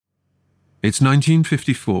It's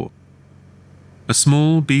 1954. A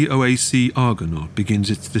small BOAC Argonaut begins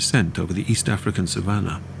its descent over the East African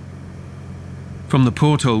savannah. From the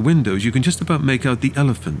porthole windows, you can just about make out the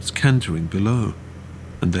elephants cantering below,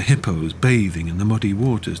 and the hippos bathing in the muddy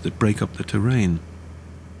waters that break up the terrain.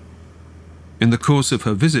 In the course of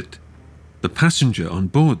her visit, the passenger on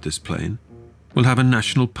board this plane will have a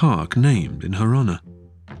national park named in her honor.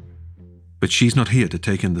 But she's not here to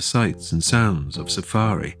take in the sights and sounds of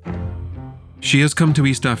safari. She has come to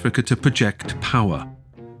East Africa to project power,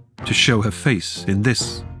 to show her face in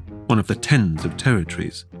this, one of the tens of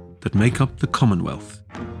territories that make up the Commonwealth.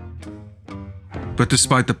 But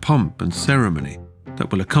despite the pomp and ceremony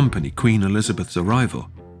that will accompany Queen Elizabeth's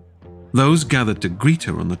arrival, those gathered to greet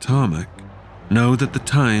her on the tarmac know that the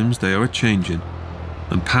times they are a-changing,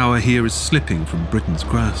 and power here is slipping from Britain's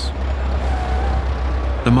grasp.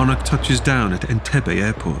 The monarch touches down at Entebbe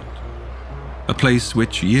Airport, a place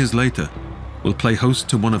which, years later, will play host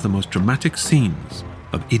to one of the most dramatic scenes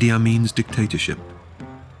of Idi Amin's dictatorship.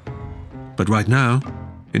 But right now,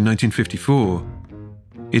 in 1954,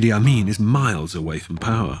 Idi Amin is miles away from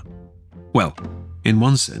power. Well, in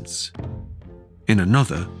one sense. In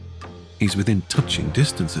another, he's within touching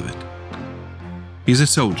distance of it. He's a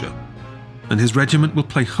soldier, and his regiment will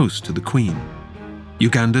play host to the Queen,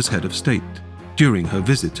 Uganda's head of state, during her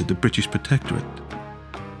visit to the British Protectorate.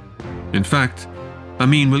 In fact,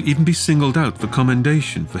 Amin will even be singled out for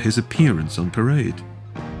commendation for his appearance on parade.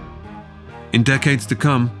 In decades to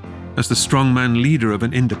come, as the strongman leader of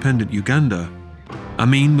an independent Uganda,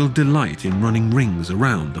 Amin will delight in running rings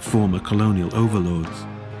around the former colonial overlords,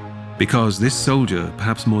 because this soldier,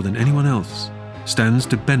 perhaps more than anyone else, stands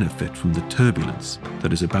to benefit from the turbulence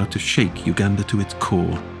that is about to shake Uganda to its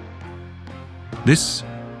core. This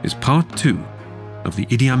is part 2 of the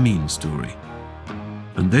Idi Amin story,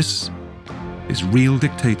 and this is Real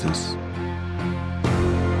Dictators.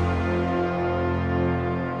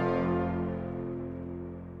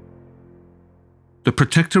 The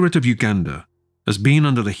Protectorate of Uganda has been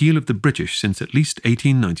under the heel of the British since at least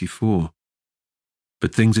 1894.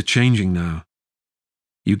 But things are changing now.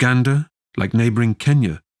 Uganda, like neighbouring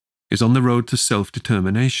Kenya, is on the road to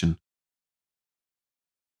self-determination.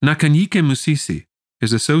 Nakanyike Musisi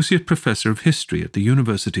is Associate Professor of History at the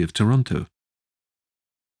University of Toronto.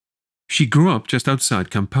 She grew up just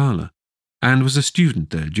outside Kampala and was a student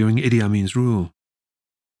there during Idi Amin's rule.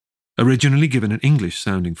 Originally given an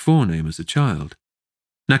English-sounding forename as a child,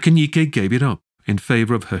 Nakanyike gave it up in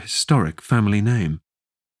favour of her historic family name.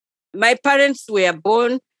 My parents were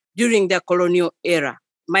born during the colonial era.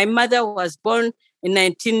 My mother was born in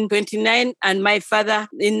 1929 and my father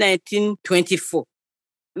in 1924.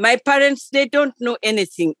 My parents, they don't know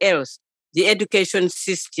anything else. The education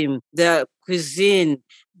system, the cuisine,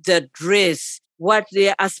 the dress, what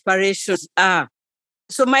their aspirations are.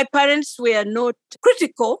 So my parents were not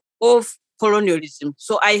critical of colonialism.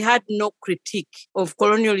 So I had no critique of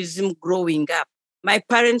colonialism growing up. My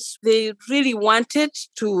parents, they really wanted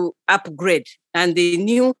to upgrade. And they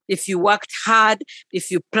knew if you worked hard, if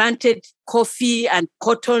you planted coffee and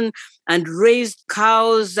cotton and raised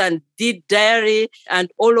cows and did dairy and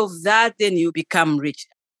all of that, then you become rich.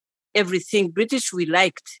 Everything British we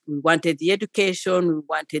liked. We wanted the education, we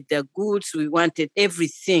wanted the goods, we wanted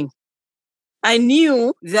everything. I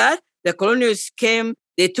knew that the colonials came,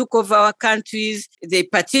 they took over our countries, they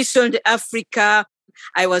partitioned Africa.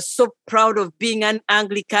 I was so proud of being an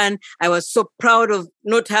Anglican. I was so proud of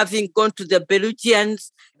not having gone to the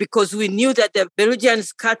Belgians because we knew that the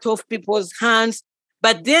Belgians cut off people's hands.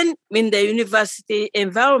 But then in the university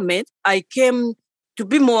environment, I came to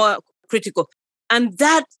be more critical. And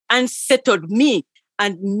that unsettled me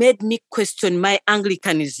and made me question my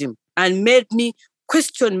Anglicanism and made me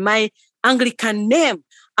question my Anglican name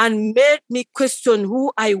and made me question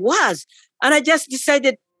who I was. And I just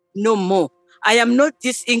decided, no more. I am not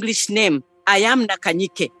this English name. I am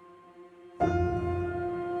Nakanyike.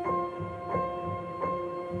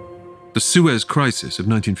 The Suez Crisis of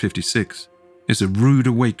 1956 is a rude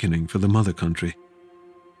awakening for the mother country.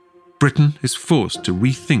 Britain is forced to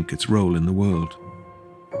rethink its role in the world.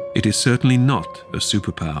 It is certainly not a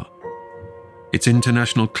superpower. Its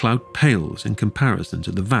international clout pales in comparison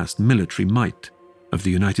to the vast military might of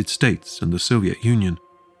the United States and the Soviet Union.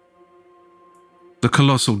 The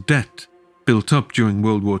colossal debt built up during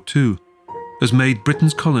World War II has made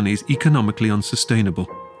Britain's colonies economically unsustainable.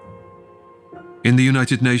 In the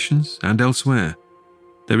United Nations and elsewhere,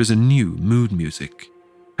 there is a new mood music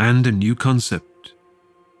and a new concept: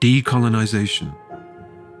 decolonization.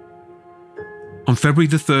 On February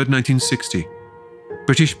 3, 1960,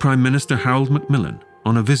 British Prime Minister Harold Macmillan,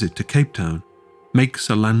 on a visit to Cape Town, makes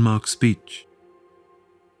a landmark speech.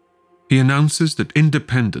 He announces that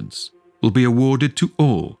independence will be awarded to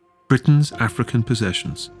all Britain's African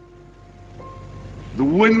possessions. The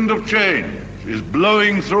wind of change is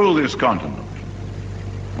blowing through this continent.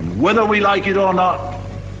 And whether we like it or not,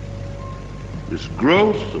 this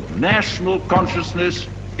growth of national consciousness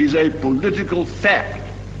is a political fact.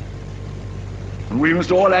 And we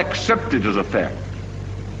must all accept it as a fact.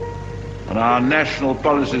 And our national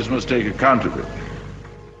policies must take account of it.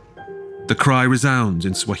 The cry resounds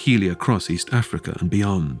in Swahili across East Africa and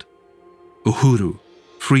beyond. Uhuru,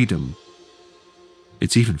 freedom.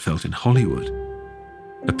 It's even felt in Hollywood.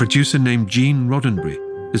 A producer named Gene Roddenberry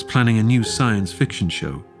is planning a new science fiction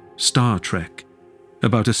show, Star Trek,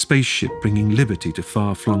 about a spaceship bringing liberty to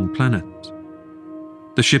far-flung planets.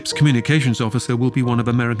 The ship's communications officer will be one of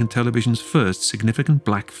American television's first significant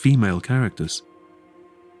black female characters.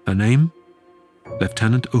 Her name?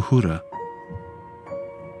 Lieutenant Uhura.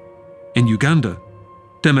 In Uganda,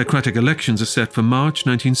 democratic elections are set for March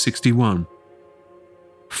 1961.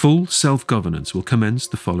 Full self-governance will commence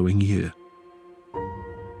the following year.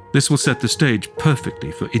 This will set the stage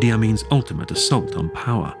perfectly for Idi Amin's ultimate assault on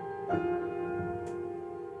power.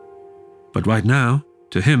 But right now,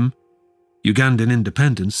 to him, Ugandan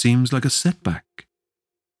independence seems like a setback.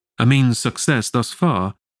 Amin's success thus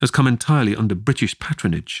far has come entirely under British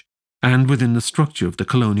patronage and within the structure of the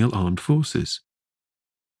colonial armed forces.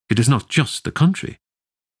 It is not just the country.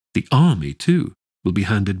 The army, too, will be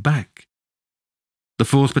handed back. The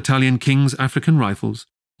 4th Battalion King's African Rifles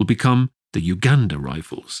will become the Uganda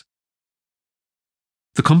Rifles.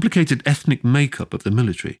 The complicated ethnic makeup of the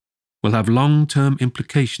military will have long-term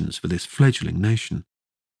implications for this fledgling nation.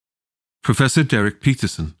 Professor Derek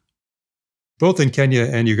Peterson. Both in Kenya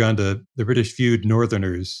and Uganda, the British viewed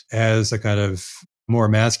Northerners as a kind of more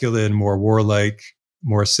masculine, more warlike,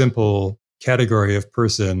 more simple category of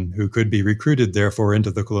person who could be recruited, therefore,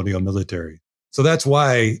 into the colonial military. So that's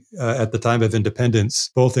why, at the time of independence,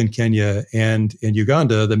 both in Kenya and in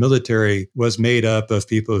Uganda, the military was made up of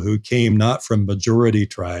people who came not from majority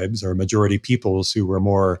tribes or majority peoples who were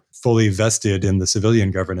more fully vested in the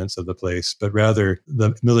civilian governance of the place, but rather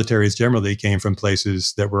the militaries generally came from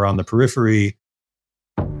places that were on the periphery.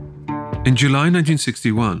 In July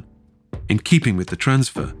 1961, in keeping with the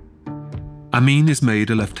transfer, Amin is made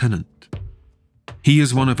a lieutenant. He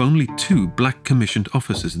is one of only 2 black commissioned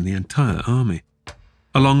officers in the entire army,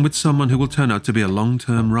 along with someone who will turn out to be a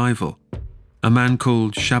long-term rival, a man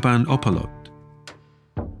called Shaban Opalot.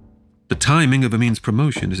 The timing of Amin's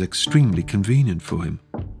promotion is extremely convenient for him,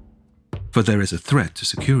 for there is a threat to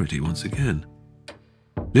security once again.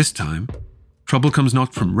 This time, trouble comes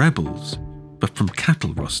not from rebels, but from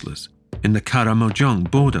cattle rustlers in the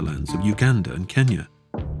Karamojong borderlands of Uganda and Kenya.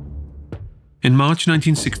 In March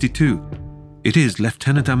 1962, it is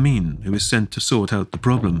Lieutenant Amin who is sent to sort out the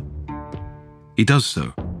problem. He does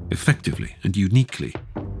so, effectively and uniquely.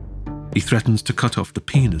 He threatens to cut off the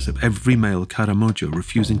penis of every male Karamojo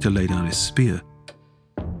refusing to lay down his spear.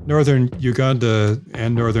 Northern Uganda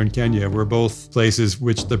and northern Kenya were both places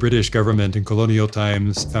which the British government in colonial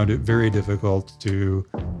times found it very difficult to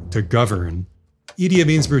govern. Idi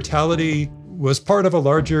Amin's brutality was part of a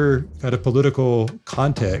larger kind of political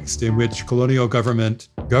context in which colonial government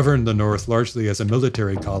governed the North largely as a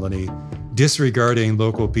military colony, disregarding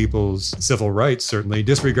local people's civil rights, certainly,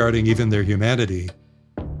 disregarding even their humanity.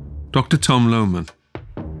 Dr. Tom Lohman.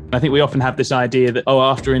 I think we often have this idea that,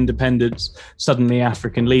 after independence, suddenly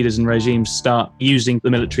African leaders and regimes start using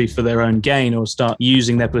the military for their own gain or start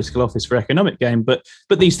using their political office for economic gain. But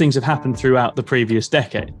these things have happened throughout the previous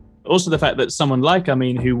decade. Also, the fact that someone like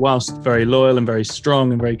Amin, who whilst very loyal and very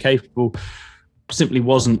strong and very capable, simply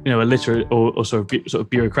wasn't, a literate or sort of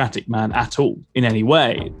bureaucratic man at all in any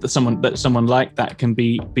way. That someone like that can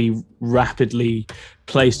be rapidly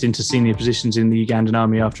placed into senior positions in the Ugandan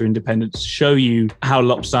army after independence show you how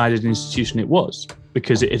lopsided an institution it was,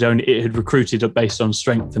 because it had recruited based on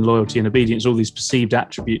strength and loyalty and obedience, all these perceived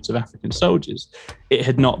attributes of African soldiers. It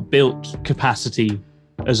had not built capacity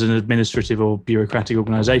as an administrative or bureaucratic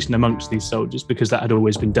organisation amongst these soldiers, because that had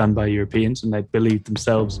always been done by Europeans and they believed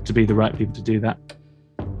themselves to be the right people to do that.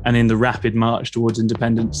 And in the rapid march towards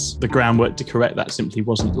independence, the groundwork to correct that simply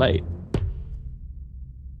wasn't laid.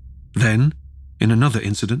 Then, in another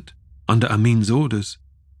incident, under Amin's orders,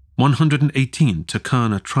 118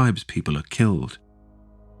 Turkana tribespeople are killed.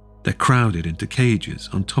 They're crowded into cages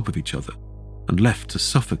on top of each other and left to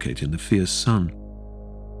suffocate in the fierce sun.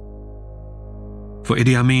 For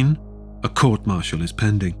Idi Amin, a court-martial is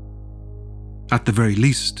pending. At the very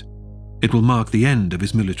least, it will mark the end of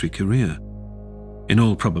his military career. In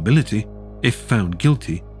all probability, if found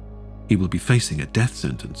guilty, he will be facing a death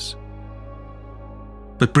sentence.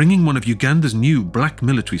 But bringing one of Uganda's new black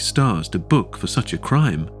military stars to book for such a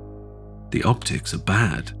crime, the optics are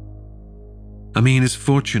bad. Amin is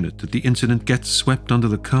fortunate that the incident gets swept under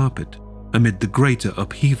the carpet amid the greater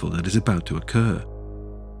upheaval that is about to occur.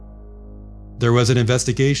 There was an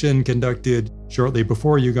investigation conducted shortly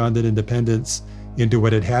before Ugandan independence into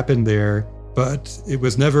what had happened there, but it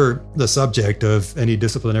was never the subject of any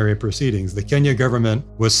disciplinary proceedings. The Kenya government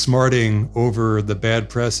was smarting over the bad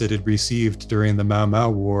press it had received during the Mau Mau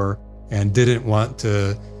War and didn't want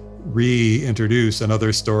to reintroduce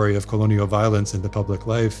another story of colonial violence into public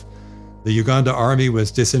life. The Uganda army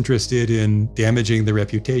was disinterested in damaging the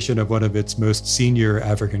reputation of one of its most senior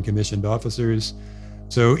African commissioned officers.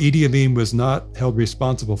 So Idi Amin was not held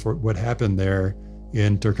responsible for what happened there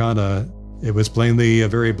in Turkana. It was plainly a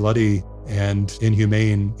very bloody and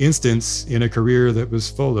inhumane instance in a career that was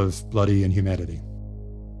full of bloody inhumanity.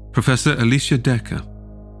 Professor Alicia Decker.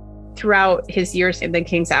 Throughout his years in the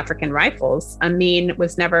King's African Rifles, Amin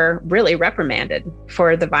was never really reprimanded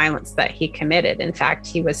for the violence that he committed. In fact,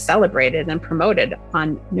 he was celebrated and promoted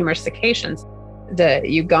on numerous occasions. The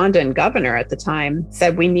Ugandan governor at the time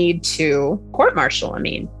said we need to court-martial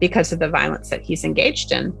Amin because of the violence that he's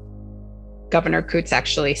engaged in. Governor Coots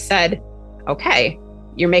actually said, okay,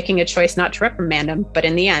 you're making a choice not to reprimand him, but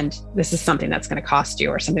in the end, this is something that's going to cost you,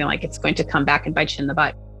 or something like it's going to come back and bite you in the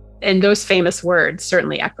butt. And those famous words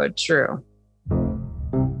certainly echoed true.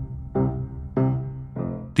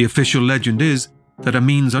 The official legend is that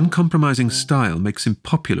Amin's uncompromising style makes him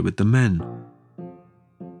popular with the men.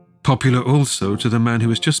 Popular also to the man who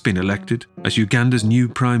has just been elected as Uganda's new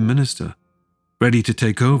Prime Minister, ready to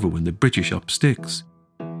take over when the British up sticks,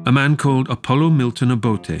 a man called Apollo Milton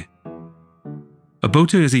Obote.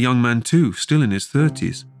 Obote is a young man too, still in his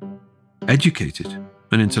 30s, educated,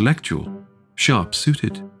 an intellectual,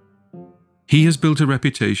 sharp-suited. He has built a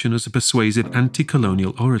reputation as a persuasive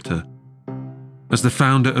anti-colonial orator. As the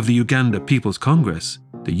founder of the Uganda People's Congress,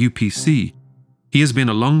 the UPC, he has been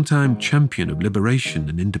a long-time champion of liberation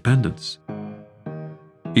and independence.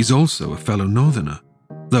 He's also a fellow Northerner,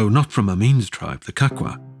 though not from Amin's tribe, the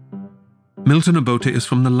Kakwa. Milton Obote is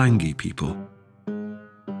from the Langi people.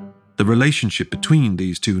 The relationship between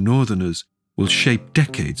these two Northerners will shape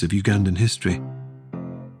decades of Ugandan history.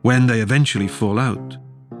 When they eventually fall out,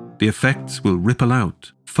 the effects will ripple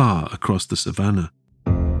out far across the savannah.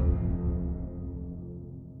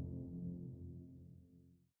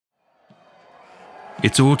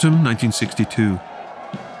 It's autumn 1962.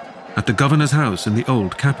 At the governor's house in the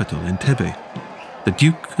old capital, Entebbe, the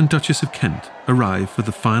Duke and Duchess of Kent arrive for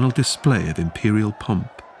the final display of imperial pomp.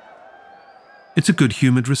 It's a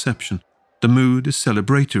good-humoured reception. The mood is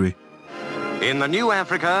celebratory. In the new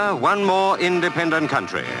Africa, one more independent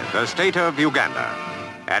country, the state of Uganda.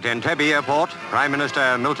 At Entebbe Airport, Prime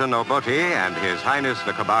Minister Milton Obote and His Highness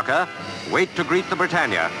the Kabaka wait to greet the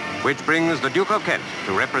Britannia, which brings the Duke of Kent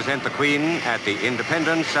to represent the Queen at the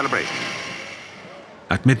independence celebration.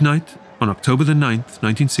 At midnight, on October the 9th,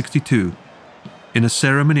 1962, in a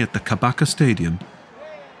ceremony at the Kabaka Stadium,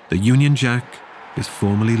 the Union Jack is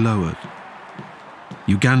formally lowered.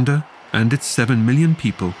 Uganda and its 7 million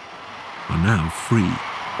people are now free.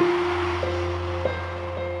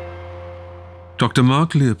 Dr.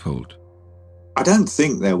 Mark Leopold. I don't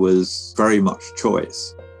think there was very much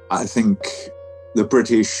choice. I think the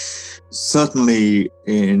British, certainly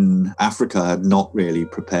in Africa, had not really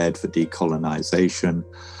prepared for decolonization.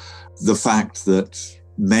 The fact that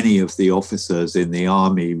many of the officers in the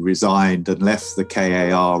army resigned and left the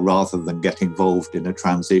KAR rather than get involved in a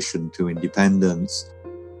transition to independence,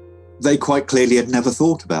 they quite clearly had never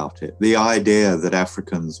thought about it. The idea that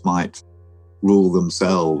Africans might rule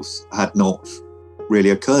themselves had not really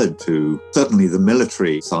occurred to certainly the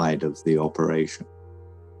military side of the operation.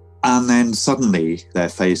 And then suddenly they're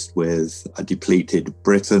faced with a depleted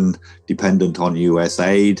Britain dependent on US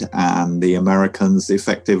aid, and the Americans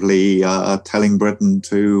effectively telling Britain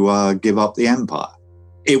to give up the empire.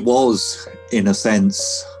 It was, in a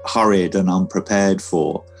sense, hurried and unprepared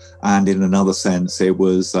for. And in another sense, it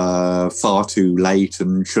was far too late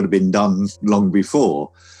and should have been done long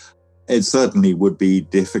before. It certainly would be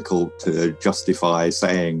difficult to justify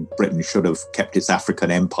saying Britain should have kept its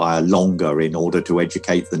African empire longer in order to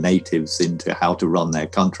educate the natives into how to run their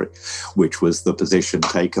country, which was the position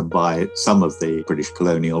taken by some of the British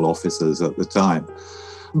colonial officers at the time.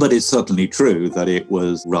 But it's certainly true that it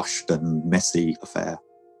was a rushed and messy affair,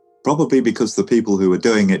 probably because the people who were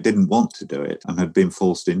doing it didn't want to do it and had been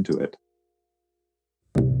forced into it.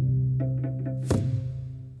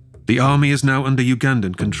 The army is now under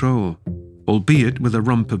Ugandan control. albeit with a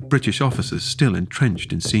rump of British officers still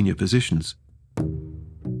entrenched in senior positions.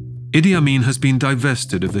 Idi Amin has been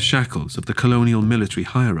divested of the shackles of the colonial military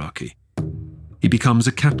hierarchy. He becomes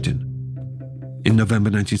a captain. In November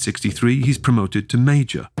 1963, he's promoted to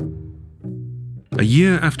major. A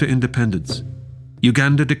year after independence,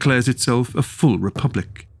 Uganda declares itself a full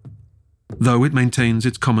republic, though it maintains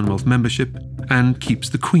its Commonwealth membership and keeps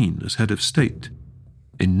the Queen as head of state,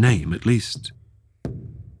 in name at least.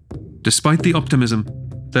 Despite the optimism,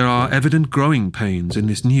 there are evident growing pains in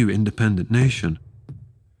this new independent nation.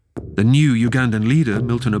 The new Ugandan leader,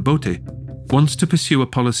 Milton Obote, wants to pursue a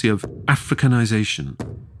policy of Africanization.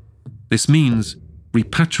 This means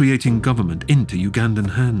repatriating government into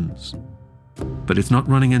Ugandan hands. But it's not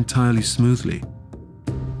running entirely smoothly.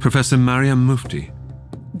 Professor Mariam Mufti.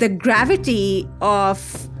 The gravity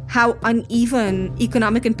of how uneven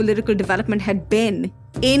economic and political development had been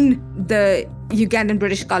in the Ugandan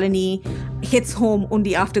British colony hits home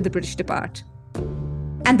only after the British depart.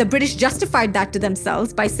 And the British justified that to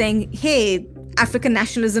themselves by saying, hey, African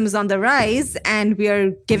nationalism is on the rise and we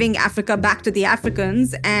are giving Africa back to the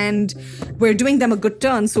Africans and we're doing them a good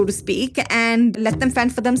turn, so to speak, and let them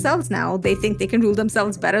fend for themselves now. They think they can rule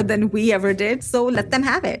themselves better than we ever did, so let them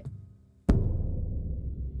have it.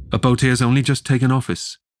 Obote has only just taken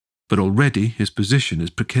office, but already his position is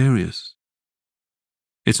precarious.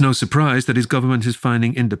 It's no surprise that his government is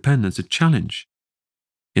finding independence a challenge.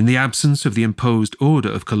 In the absence of the imposed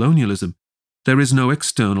order of colonialism, there is no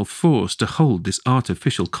external force to hold this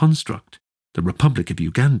artificial construct, the Republic of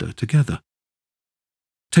Uganda, together.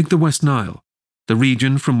 Take the West Nile, the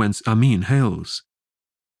region from whence Amin hails.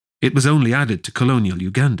 It was only added to colonial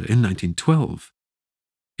Uganda in 1912.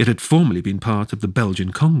 It had formerly been part of the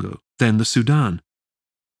Belgian Congo, then the Sudan.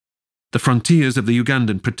 The frontiers of the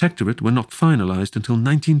Ugandan protectorate were not finalized until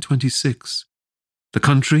 1926. The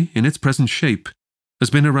country, in its present shape, has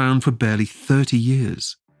been around for barely 30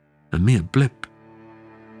 years, a mere blip.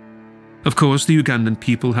 Of course, the Ugandan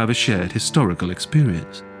people have a shared historical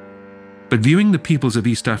experience, but viewing the peoples of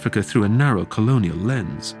East Africa through a narrow colonial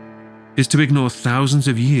lens is to ignore thousands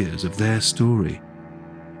of years of their story.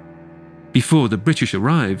 Before the British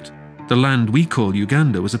arrived, the land we call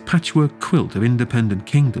Uganda was a patchwork quilt of independent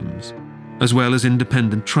kingdoms, as well as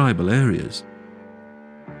independent tribal areas.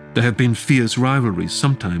 There have been fierce rivalries,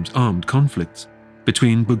 sometimes armed conflicts,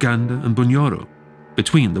 between Buganda and Bunyoro,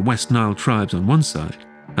 between the West Nile tribes on one side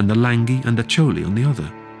and the Langi and Acholi on the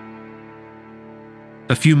other.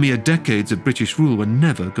 A few mere decades of British rule were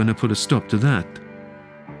never going to put a stop to that.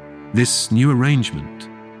 This new arrangement,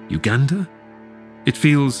 Uganda? It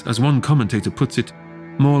feels, as one commentator puts it,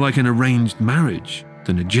 more like an arranged marriage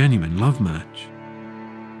than a genuine love match.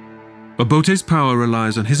 Obote's power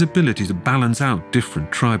relies on his ability to balance out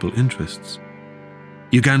different tribal interests.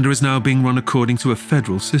 Uganda is now being run according to a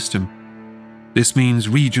federal system. This means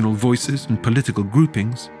regional voices and political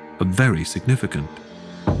groupings are very significant.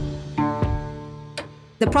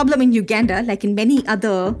 The problem in Uganda, like in many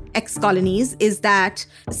other ex-colonies, is that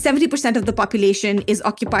 70% of the population is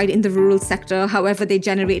occupied in the rural sector. However, they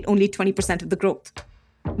generate only 20% of the growth.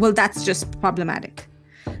 Well, that's just problematic.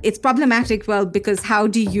 It's problematic, well, because how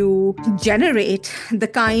do you generate the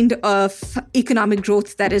kind of economic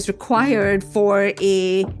growth that is required for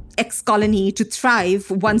a ex-colony to thrive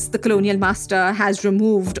once the colonial master has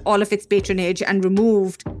removed all of its patronage and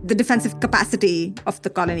removed the defensive capacity of the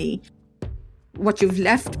colony? What you've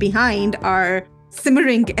left behind are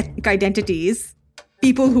simmering ethnic identities,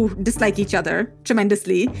 people who dislike each other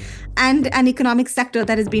tremendously, and an economic sector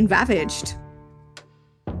that has been ravaged.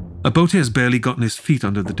 Obote has barely gotten his feet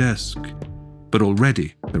under the desk, but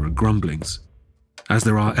already there are grumblings, as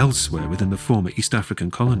there are elsewhere within the former East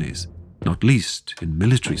African colonies, not least in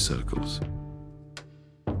military circles.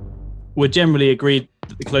 We're generally agreed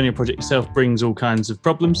that the colonial project itself brings all kinds of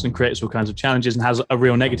problems and creates all kinds of challenges and has a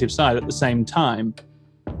real negative side. At the same time,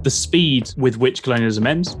 the speed with which colonialism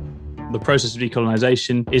ends, the process of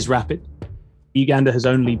decolonization, is rapid. Uganda has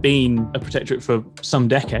only been a protectorate for some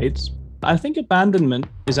decades. I think abandonment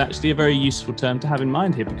is actually a very useful term to have in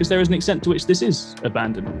mind here, because there is an extent to which this is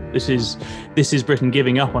abandonment. This is Britain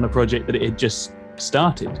giving up on a project that it had just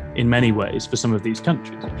started in many ways for some of these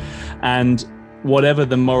countries. And whatever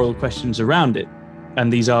the moral questions around it,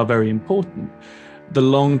 and these are very important, the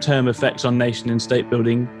long-term effects on nation and state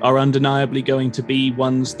building are undeniably going to be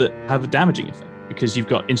ones that have a damaging effect, because you've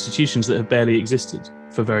got institutions that have barely existed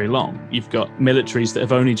for very long. You've got militaries that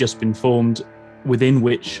have only just been formed, within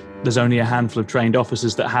which there's only a handful of trained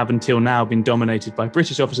officers that have until now been dominated by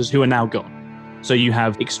British officers who are now gone. So you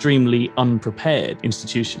have extremely unprepared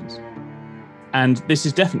institutions. And this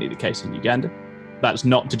is definitely the case in Uganda. That's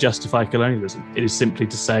not to justify colonialism. It is simply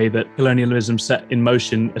to say that colonialism set in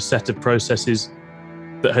motion a set of processes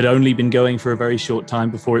that had only been going for a very short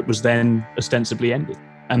time before it was then ostensibly ended.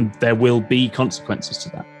 And there will be consequences to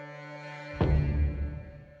that.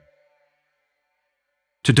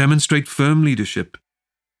 To demonstrate firm leadership,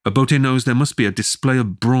 Obote knows there must be a display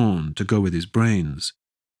of brawn to go with his brains.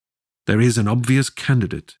 There is an obvious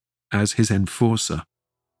candidate as his enforcer.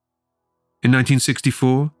 In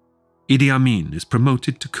 1964, Idi Amin is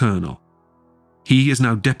promoted to colonel. He is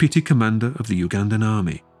now deputy commander of the Ugandan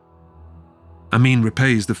army. Amin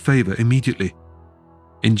repays the favour immediately.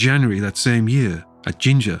 In January that same year, at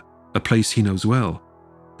Jinja, a place he knows well,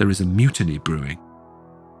 there is a mutiny brewing.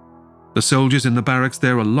 The soldiers in the barracks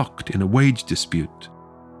there are locked in a wage dispute.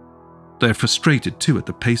 They are frustrated too at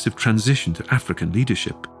the pace of transition to African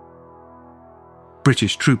leadership.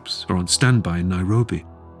 British troops are on standby in Nairobi,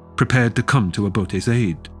 prepared to come to Obote's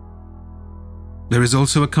aid. There is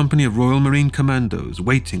also a company of Royal Marine Commandos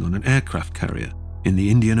waiting on an aircraft carrier in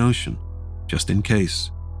the Indian Ocean, just in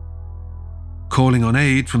case. Calling on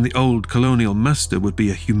aid from the old colonial master would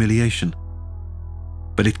be a humiliation.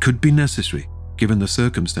 But it could be necessary, given the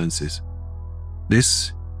circumstances.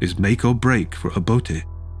 This is make or break for Obote.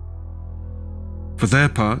 For their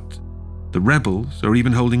part, the rebels are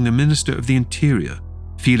even holding the Minister of the Interior,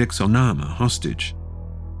 Felix Onama, hostage.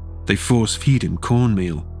 They force-feed him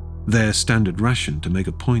cornmeal, their standard ration, to make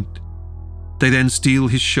a point. They then steal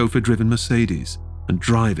his chauffeur-driven Mercedes and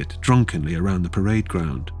drive it drunkenly around the parade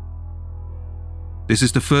ground. This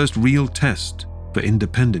is the first real test for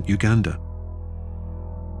independent Uganda.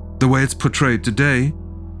 The way it's portrayed today,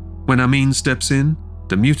 when Amin steps in,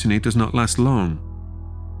 the mutiny does not last long.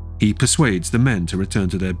 He persuades the men to return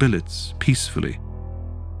to their billets peacefully.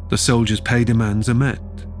 The soldiers' pay demands are met.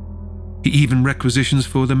 He even requisitions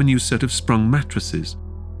for them a new set of sprung mattresses,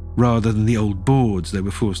 rather than the old boards they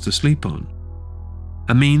were forced to sleep on.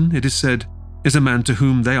 Amin, it is said, is a man to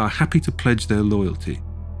whom they are happy to pledge their loyalty.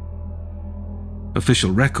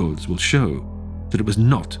 Official records will show that it was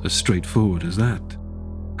not as straightforward as that,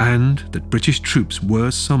 and that British troops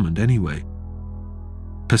were summoned anyway.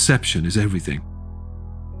 Perception is everything.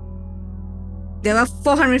 There were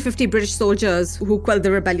 450 British soldiers who quelled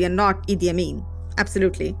the rebellion, not Idi Amin.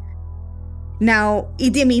 Absolutely. Now,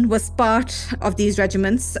 Idi Amin was part of these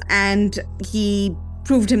regiments, and he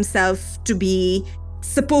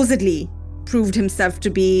supposedly proved himself to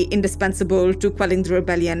be indispensable to quelling the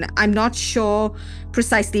rebellion. I'm not sure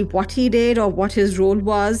precisely what he did or what his role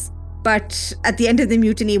was, but at the end of the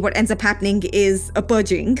mutiny, what ends up happening is a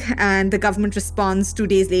purging, and the government responds 2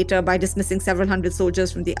 days later by dismissing several hundred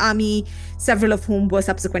soldiers from the army, several of whom were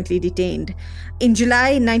subsequently detained. In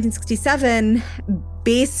July 1967,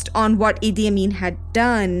 based on what Idi Amin had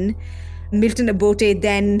done, Milton Obote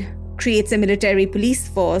then creates a military police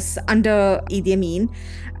force under Idi Amin,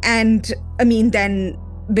 and Amin then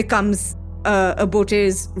becomes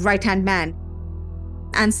Obote's right-hand man.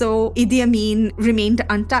 And so Idi Amin remained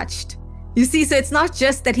untouched. You see, so it's not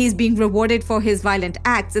just that he's being rewarded for his violent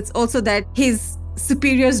acts, it's also that his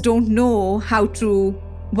superiors don't know how to,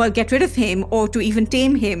 get rid of him or to even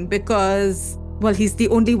tame him because, he's the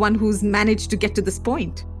only one who's managed to get to this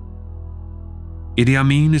point. Idi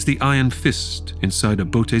Amin is the iron fist inside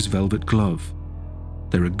Obote's velvet glove.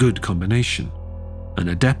 They're a good combination, an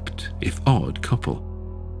adept, if odd, couple.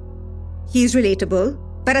 He's relatable,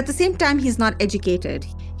 but at the same time, he's not educated.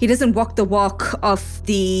 He doesn't walk the walk of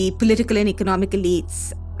the political and economic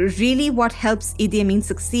elites. Really, what helps Idi Amin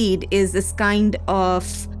succeed is this kind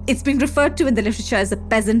of, it's been referred to in the literature as a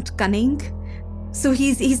peasant cunning. So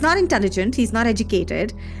he's not intelligent, he's not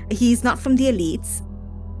educated, he's not from the elites,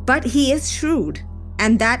 but he is shrewd.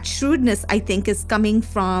 And that shrewdness, I think, is coming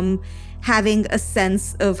from having a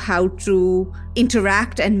sense of how to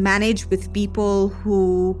interact and manage with people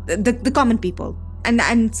the common people.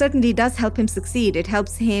 And certainly does help him succeed. It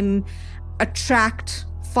helps him attract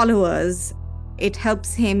followers. It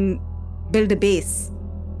helps him build a base.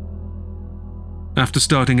 After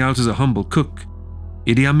starting out as a humble cook,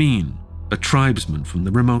 Idi Amin, a tribesman from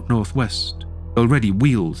the remote northwest, already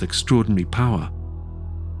wields extraordinary power.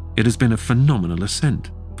 It has been a phenomenal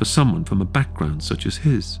ascent for someone from a background such as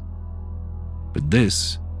his. But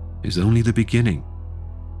this is only the beginning.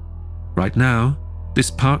 Right now, this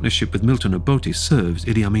partnership with Milton Obote serves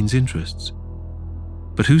Idi Amin's interests.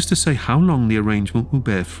 But who's to say how long the arrangement will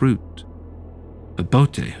bear fruit?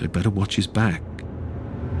 Obote had better watch his back.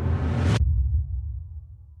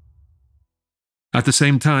 At the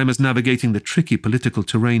same time as navigating the tricky political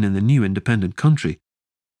terrain in the new independent country,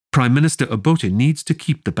 Prime Minister Obote needs to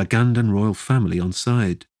keep the Bagandan royal family on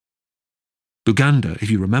side. Buganda, if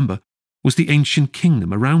you remember, was the ancient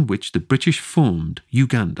kingdom around which the British formed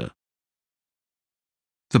Uganda.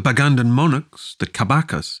 The Bagandan monarchs, the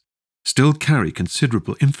Kabakas, still carry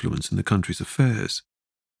considerable influence in the country's affairs.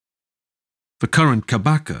 The current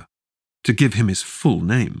Kabaka, to give him his full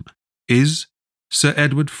name, is Sir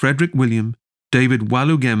Edward Frederick William David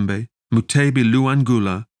Walugembe Mutebi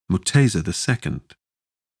Luangula Mutesa II.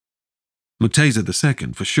 Mutesa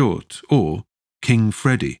II for short, or King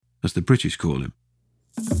Freddy, as the British call him.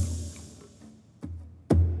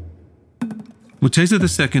 Mutesa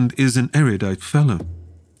II is an erudite fellow,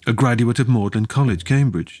 a graduate of Magdalen College,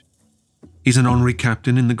 Cambridge. He's an honorary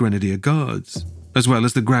captain in the Grenadier Guards, as well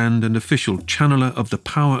as the grand and official channeller of the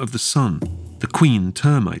power of the sun, the Queen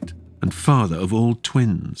Termite, and father of all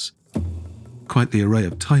twins. Quite the array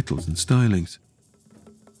of titles and stylings.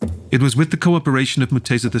 It was with the cooperation of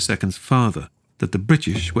Mutesa II's father that the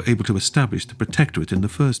British were able to establish the Protectorate in the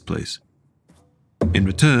first place. In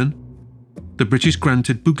return, the British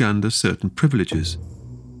granted Buganda certain privileges.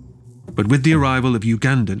 But with the arrival of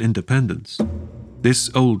Ugandan independence, this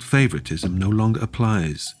old favouritism no longer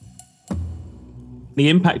applies. The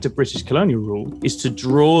impact of British colonial rule is to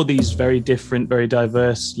draw these very different, very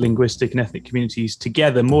diverse linguistic and ethnic communities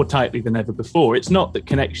together more tightly than ever before. It's not that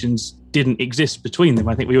connections didn't exist between them.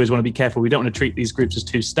 I think we always want to be careful. We don't want to treat these groups as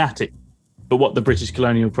too static. But what the British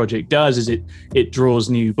colonial project does is it draws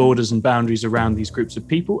new borders and boundaries around these groups of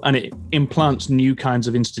people, and it implants new kinds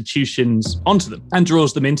of institutions onto them and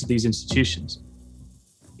draws them into these institutions.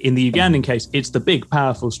 In the Ugandan case, it's the big,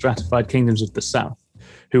 powerful, stratified kingdoms of the south,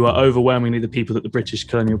 who are overwhelmingly the people that the British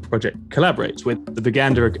colonial project collaborates with. The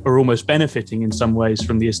Baganda are almost benefiting in some ways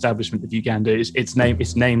from the establishment of Uganda. It's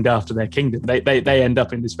named after their kingdom. They end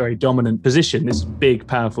up in this very dominant position, this big,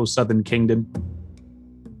 powerful southern kingdom.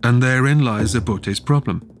 And therein lies Obote's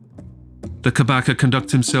problem. The Kabaka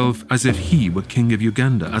conducts himself as if he were king of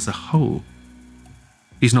Uganda as a whole.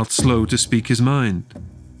 He's not slow to speak his mind.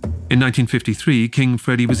 In 1953, King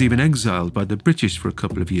Freddy was even exiled by the British for a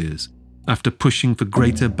couple of years, after pushing for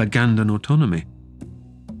greater Bagandan autonomy.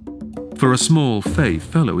 For a small, fey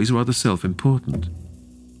fellow, he's rather self-important.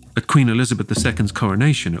 At Queen Elizabeth II's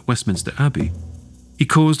coronation at Westminster Abbey, he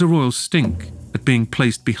caused a royal stink at being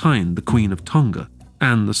placed behind the Queen of Tonga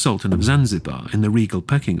and the Sultan of Zanzibar in the regal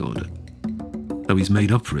pecking order, though he's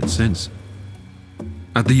made up for it since.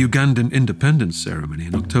 At the Ugandan independence ceremony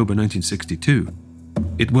in October 1962,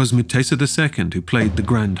 it was Mutesa II who played the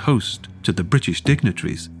grand host to the British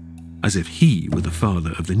dignitaries, as if he were the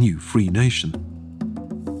father of the new free nation.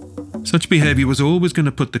 Such behaviour was always going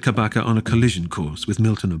to put the Kabaka on a collision course with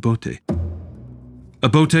Milton Obote.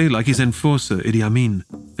 Obote, like his enforcer Idi Amin,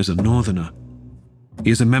 is a northerner. He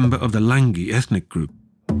is a member of the Langi ethnic group.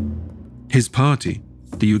 His party,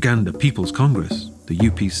 the Uganda People's Congress, the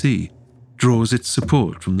UPC, draws its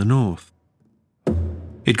support from the north.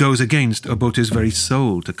 It goes against Obote's very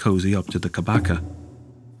soul to cozy up to the Kabaka.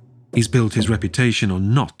 He's built his reputation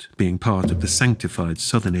on not being part of the sanctified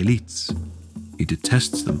southern elites. He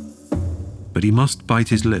detests them, but he must bite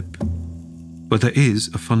his lip. But there is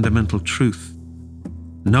a fundamental truth.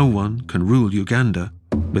 No one can rule Uganda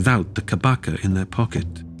without the Kabaka in their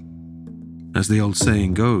pocket. As the old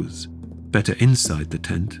saying goes, better inside the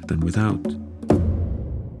tent than without.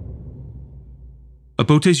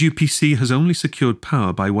 Obote's UPC has only secured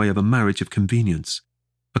power by way of a marriage of convenience,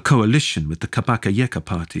 a coalition with the Kabaka Yeka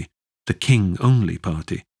party, the king-only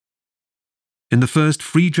party. In the first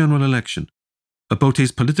free general election,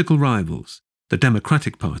 Obote's political rivals, the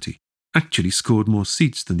Democratic Party, actually scored more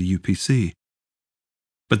seats than the UPC.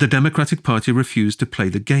 But the Democratic Party refused to play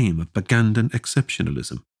the game of Bagandan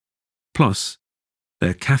exceptionalism. Plus,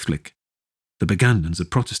 they're Catholic. The Bagandans are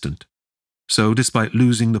Protestant. So, despite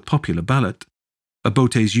losing the popular ballot,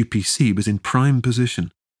 Obote's UPC was in prime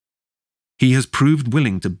position. He has proved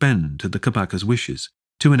willing to bend to the Kabaka's wishes,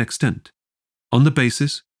 to an extent, on the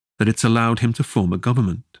basis that it's allowed him to form a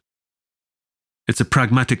government. It's a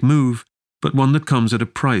pragmatic move, but one that comes at a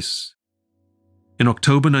price. In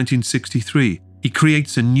October 1963, he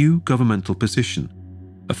creates a new governmental position,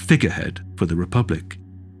 a figurehead for the Republic,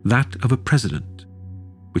 that of a president,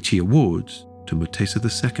 which he awards to Mutesa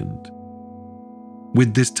II.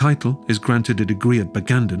 With this title is granted a degree of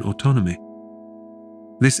Bagandan autonomy.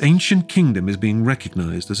 This ancient kingdom is being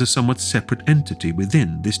recognized as a somewhat separate entity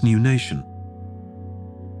within this new nation.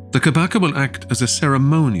 The Kabaka will act as a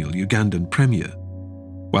ceremonial Ugandan premier,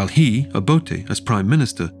 while he, Obote, as Prime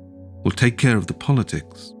Minister, will take care of the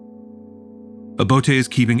politics. Obote is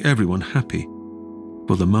keeping everyone happy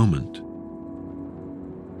for the moment.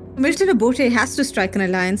 Milton Obote has to strike an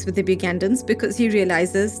alliance with the Ugandans because he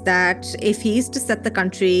realizes that if he's to set the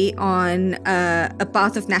country on a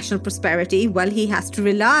path of national prosperity, well, he has to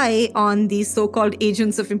rely on these so-called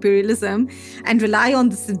agents of imperialism and rely on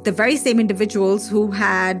the very same individuals who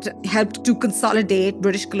had helped to consolidate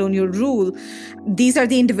British colonial rule. These are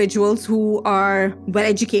the individuals who are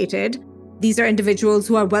well-educated. These are individuals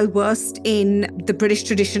who are well-versed in the British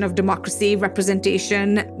tradition of democracy,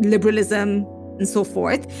 representation, liberalism, and so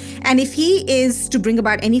forth. And if he is to bring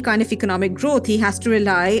about any kind of economic growth, he has to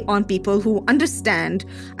rely on people who understand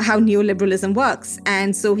how neoliberalism works.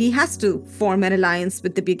 And so he has to form an alliance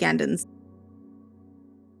with the Ugandans.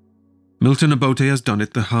 Milton Obote has done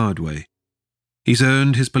it the hard way. He's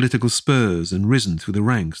earned his political spurs and risen through the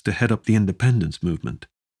ranks to head up the independence movement.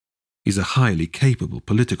 He's a highly capable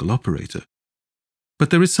political operator. But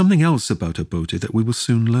there is something else about Obote that we will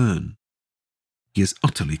soon learn. He is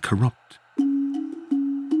utterly corrupt.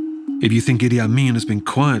 If you think Idi Amin has been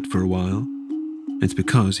quiet for a while, it's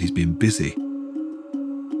because he's been busy.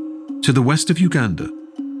 To the west of Uganda,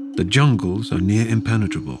 the jungles are near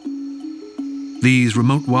impenetrable. These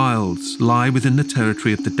remote wilds lie within the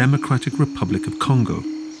territory of the Democratic Republic of Congo,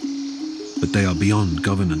 but they are beyond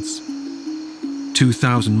governance.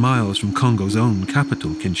 2,000 miles from Congo's own capital,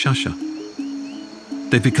 Kinshasa.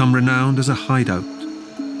 They've become renowned as a hideout.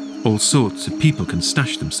 All sorts of people can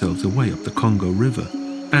stash themselves away up the Congo River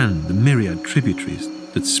and the myriad tributaries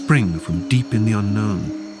that spring from deep in the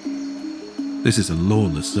unknown. This is a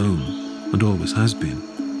lawless zone, and always has been.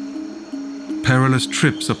 Perilous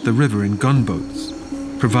trips up the river in gunboats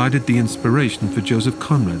provided the inspiration for Joseph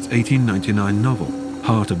Conrad's 1899 novel,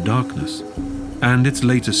 Heart of Darkness, and its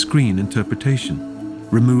later screen interpretation,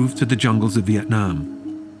 Removed to the Jungles of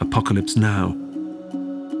Vietnam, Apocalypse Now.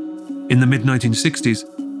 In the mid-1960s,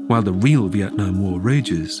 while the real Vietnam War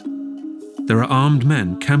rages, there are armed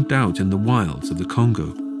men camped out in the wilds of the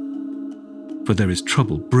Congo. For there is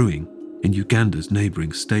trouble brewing in Uganda's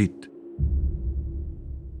neighboring state.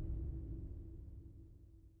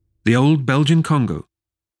 The old Belgian Congo,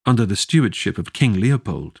 under the stewardship of King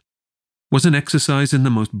Leopold, was an exercise in the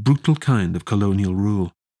most brutal kind of colonial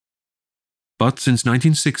rule. But since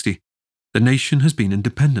 1960, the nation has been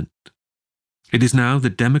independent. It is now the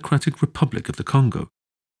Democratic Republic of the Congo,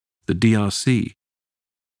 the DRC.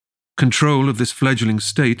 Control of this fledgling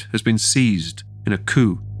state has been seized in a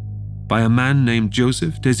coup by a man named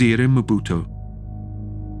Joseph Désiré Mobutu,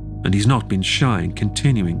 and he's not been shy in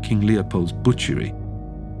continuing King Leopold's butchery.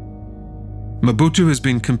 Mobutu has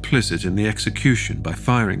been complicit in the execution by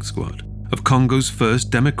firing squad of Congo's first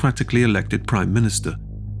democratically elected Prime Minister,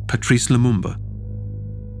 Patrice Lumumba.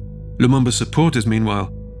 Lumumba's supporters,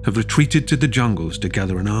 meanwhile, have retreated to the jungles to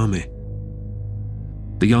gather an army.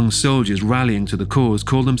 The young soldiers rallying to the cause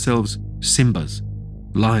call themselves Simbas,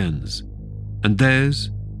 lions, and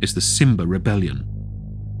theirs is the Simba Rebellion.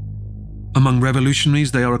 Among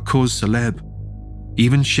revolutionaries, they are a cause célèbre.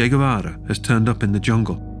 Even Che Guevara has turned up in the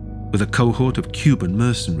jungle, with a cohort of Cuban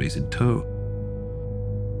mercenaries in tow.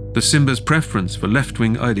 The Simba's preference for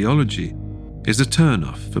left-wing ideology is a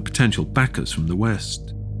turn-off for potential backers from the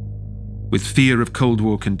West. With fear of Cold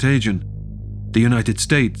War contagion, the United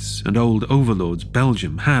States and old overlords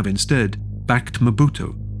Belgium have instead backed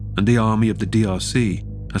Mobutu and the army of the DRC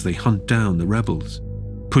as they hunt down the rebels,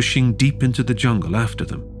 pushing deep into the jungle after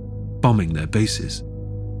them, bombing their bases.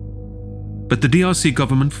 But the DRC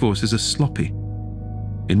government forces are sloppy.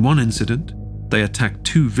 In one incident, they attacked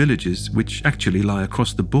 2 villages which actually lie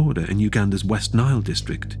across the border in Uganda's West Nile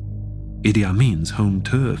district, Idi Amin's home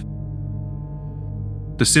turf.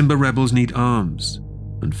 The Simba rebels need arms,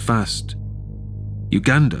 and fast.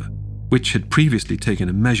 Uganda, which had previously taken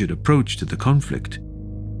a measured approach to the conflict,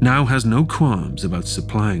 now has no qualms about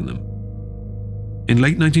supplying them. In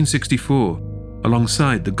late 1964,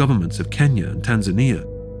 alongside the governments of Kenya and Tanzania,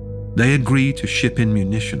 they agreed to ship in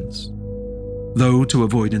munitions. Though, to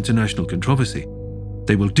avoid international controversy,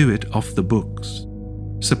 they will do it off the books,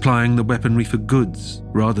 supplying the weaponry for goods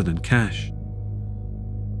rather than cash.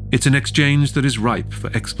 It's an exchange that is ripe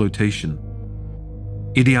for exploitation.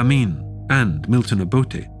 Idi Amin and Milton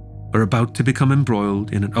Obote are about to become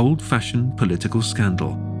embroiled in an old-fashioned political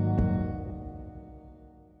scandal.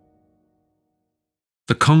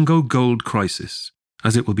 The Congo Gold Crisis,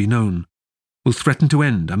 as it will be known, will threaten to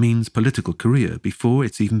end Amin's political career before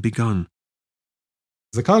it's even begun.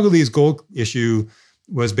 The Congolese gold issue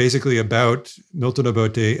was basically about Milton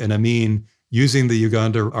Obote and Amin using the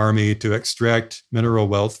Uganda army to extract mineral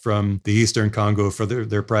wealth from the Eastern Congo for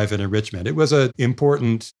their private enrichment. It was an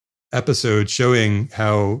important episode showing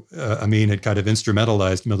how Amin had kind of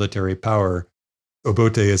instrumentalized military power.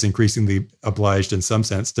 Obote is increasingly obliged in some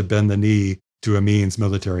sense to bend the knee to Amin's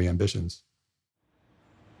military ambitions.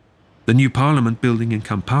 The new parliament building in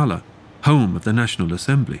Kampala, home of the National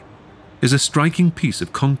Assembly, is a striking piece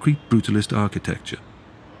of concrete brutalist architecture.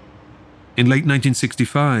 In late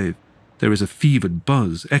 1965, there is a fevered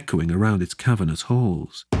buzz echoing around its cavernous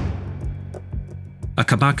halls. A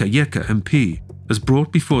Kabaka Yeka MP has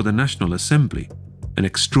brought before the National Assembly an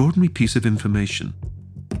extraordinary piece of information.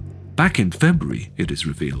 Back in February, it is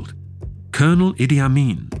revealed, Colonel Idi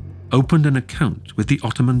Amin opened an account with the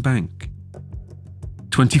Ottoman Bank.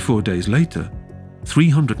 24 days later,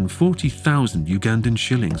 340,000 Ugandan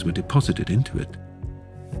shillings were deposited into it.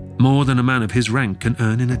 More than a man of his rank can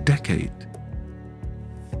earn in a decade.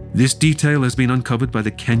 This detail has been uncovered by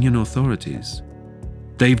the Kenyan authorities.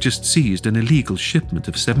 They've just seized an illegal shipment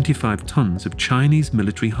of 75 tons of Chinese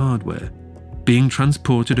military hardware being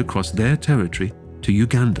transported across their territory to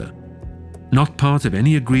Uganda, not part of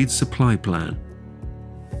any agreed supply plan.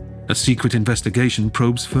 A secret investigation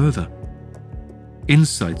probes further.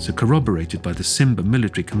 Insights are corroborated by the Simba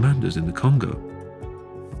military commanders in the Congo.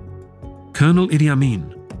 Colonel Idi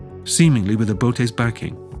Amin, seemingly with Obote's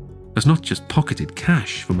backing, has not just pocketed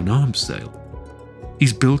cash from an arms sale.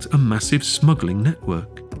 He's built a massive smuggling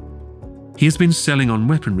network. He has been selling on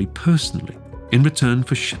weaponry personally in return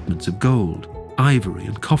for shipments of gold, ivory,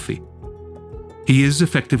 and coffee. He is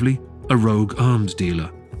effectively a rogue arms dealer,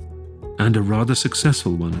 and a rather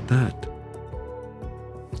successful one at that.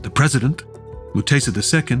 The president, Mutesa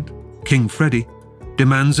II, King Freddy,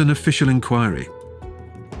 demands an official inquiry.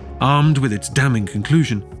 Armed with its damning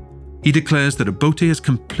conclusion, he declares that Obote is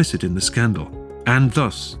complicit in the scandal, and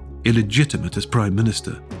thus illegitimate as Prime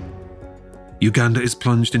Minister. Uganda is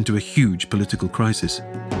plunged into a huge political crisis.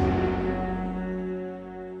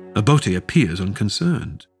 Obote appears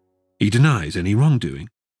unconcerned. He denies any wrongdoing.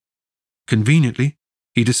 Conveniently,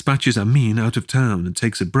 he dispatches Amin out of town and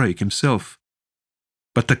takes a break himself.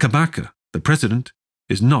 But the Kabaka, the president,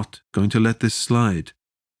 is not going to let this slide.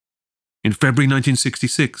 In February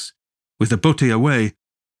 1966, with Obote away,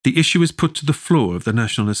 the issue is put to the floor of the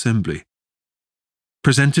National Assembly.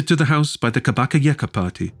 Presented to the House by the Kabaka Yeka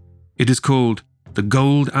Party, it is called the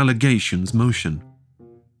Gold Allegations Motion.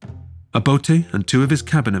 Obote and two of his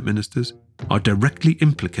cabinet ministers are directly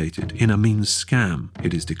implicated in Amin's scam,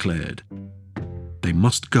 it is declared. They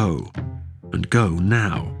must go, and go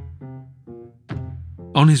now.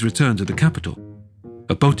 On his return to the capital,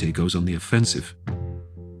 Obote goes on the offensive.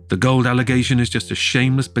 The gold allegation is just a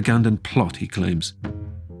shameless Ugandan plot, he claims.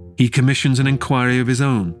 He commissions an inquiry of his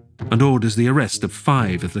own and orders the arrest of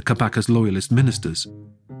 5 of the Kabaka's loyalist ministers.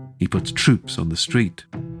 He puts troops on the street.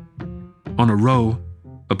 On a row,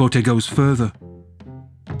 Obote goes further.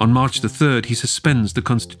 On March the 3rd, he suspends the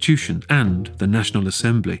Constitution and the National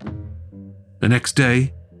Assembly. The next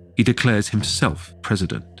day, he declares himself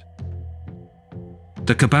president.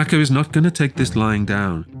 The Kabaka is not going to take this lying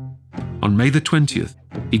down. On May the 20th,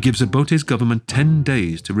 he gives Obote's government 10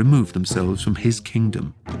 days to remove themselves from his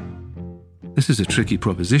kingdom. This is a tricky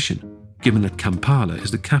proposition, given that Kampala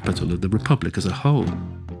is the capital of the Republic as a whole.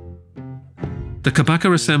 The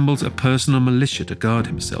Kabaka assembles a personal militia to guard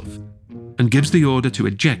himself and gives the order to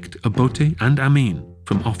eject Obote and Amin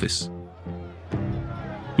from office.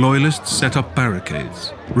 Loyalists set up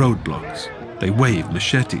barricades, roadblocks. They wave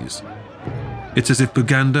machetes. It's as if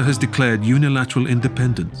Buganda has declared unilateral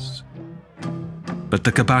independence. But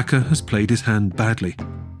the Kabaka has played his hand badly.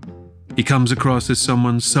 He comes across as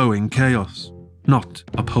someone sowing chaos, not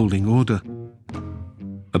upholding order.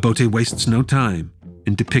 Obote wastes no time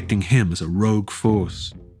in depicting him as a rogue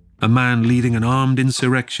force, a man leading an armed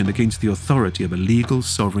insurrection against the authority of a legal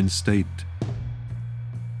sovereign state.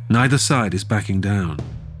 Neither side is backing down.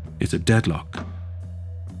 It's a deadlock.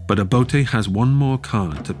 But Obote has one more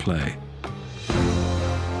card to play.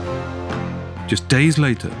 Just days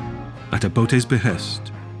later, at Obote's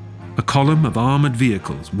behest, a column of armoured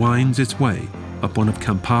vehicles winds its way up one of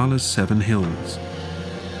Kampala's 7 hills.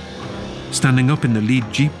 Standing up in the lead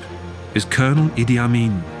jeep is Colonel Idi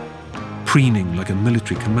Amin, preening like a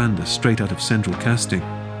military commander straight out of central casting.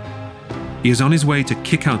 He is on his way to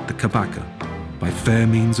kick out the Kabaka by fair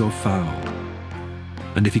means or foul.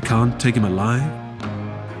 And if he can't take him alive,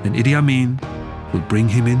 then Idi Amin will bring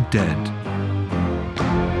him in dead.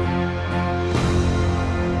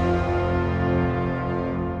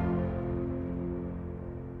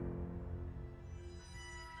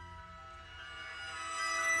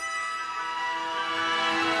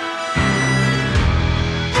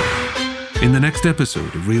 In the next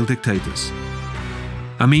episode of Real Dictators,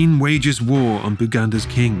 Amin wages war on Buganda's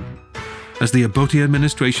king as the Obote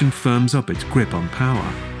administration firms up its grip on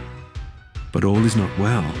power. But all is not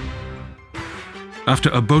well.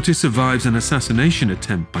 After Obote survives an assassination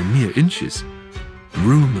attempt by mere inches,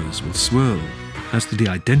 rumors will swirl as to the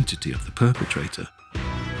identity of the perpetrator.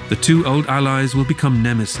 The two old allies will become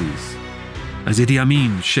nemesis, as Idi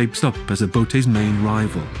Amin shapes up as Obote's main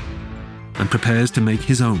rival and prepares to make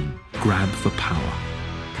his own grab for power.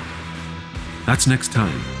 That's next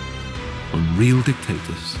time on Real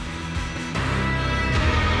Dictators.